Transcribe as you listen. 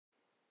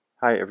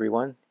Hi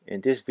everyone,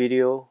 in this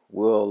video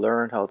we'll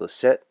learn how to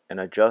set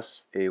and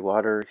adjust a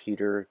water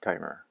heater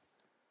timer.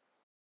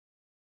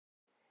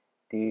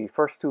 The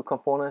first two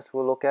components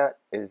we'll look at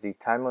is the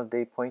time of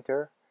day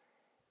pointer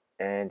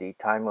and the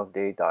time of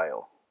day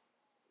dial.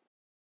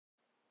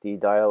 The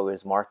dial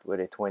is marked with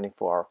a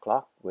 24-hour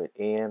clock with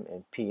AM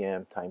and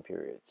PM time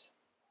periods.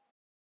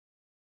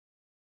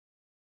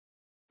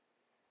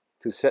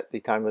 To set the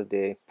time of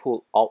day,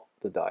 pull out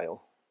the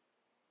dial.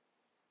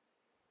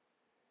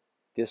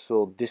 This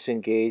will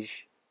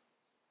disengage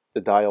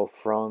the dial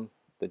from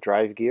the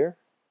drive gear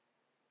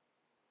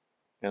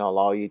and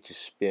allow you to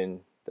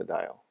spin the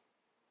dial.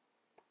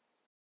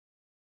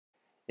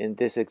 In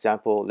this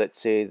example, let's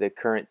say the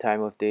current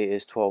time of day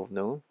is 12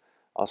 noon.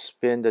 I'll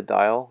spin the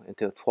dial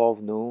until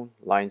 12 noon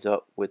lines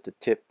up with the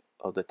tip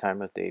of the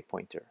time of day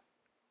pointer.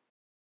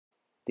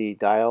 The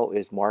dial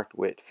is marked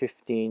with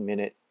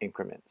 15-minute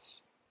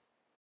increments.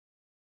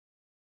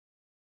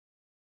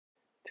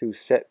 To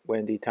set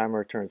when the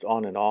timer turns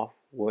on and off,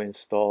 we'll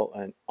install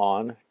an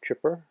on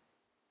tripper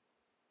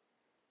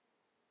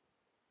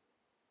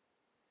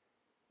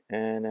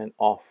and an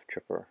off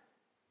tripper.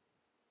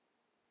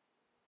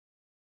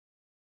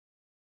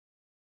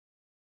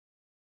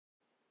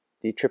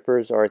 The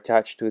trippers are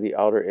attached to the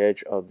outer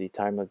edge of the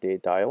time of day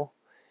dial.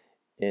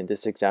 In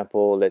this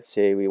example, let's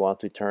say we want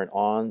to turn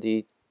on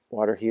the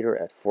water heater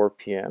at 4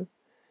 p.m.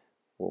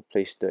 We'll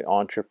place the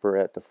on tripper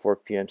at the 4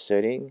 p.m.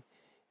 setting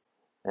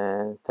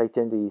and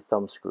tighten the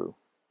thumb screw.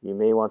 You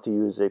may want to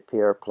use a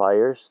pair of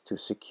pliers to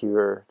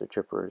secure the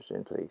trippers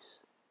in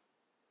place.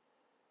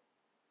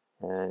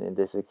 And in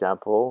this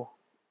example,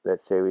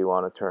 let's say we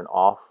want to turn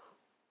off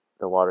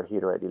the water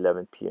heater at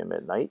 11 p.m.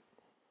 at night.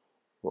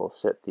 We'll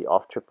set the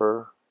off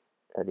tripper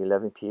at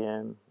 11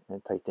 p.m.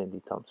 and tighten the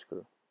thumb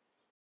screw.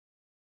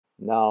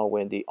 Now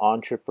when the on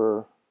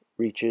tripper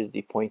reaches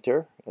the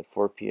pointer at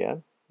 4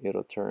 p.m.,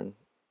 it'll turn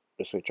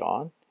the switch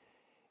on,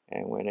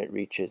 and when it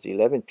reaches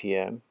 11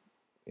 p.m.,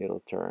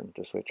 it'll turn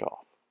the switch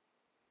off.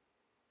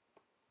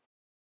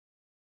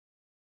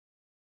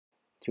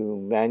 To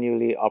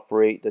manually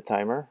operate the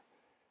timer,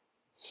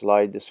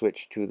 slide the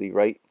switch to the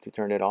right to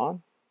turn it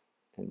on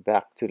and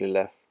back to the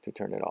left to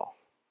turn it off.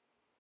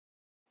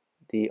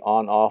 The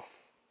on-off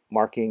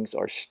markings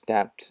are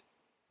stamped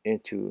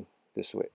into the switch.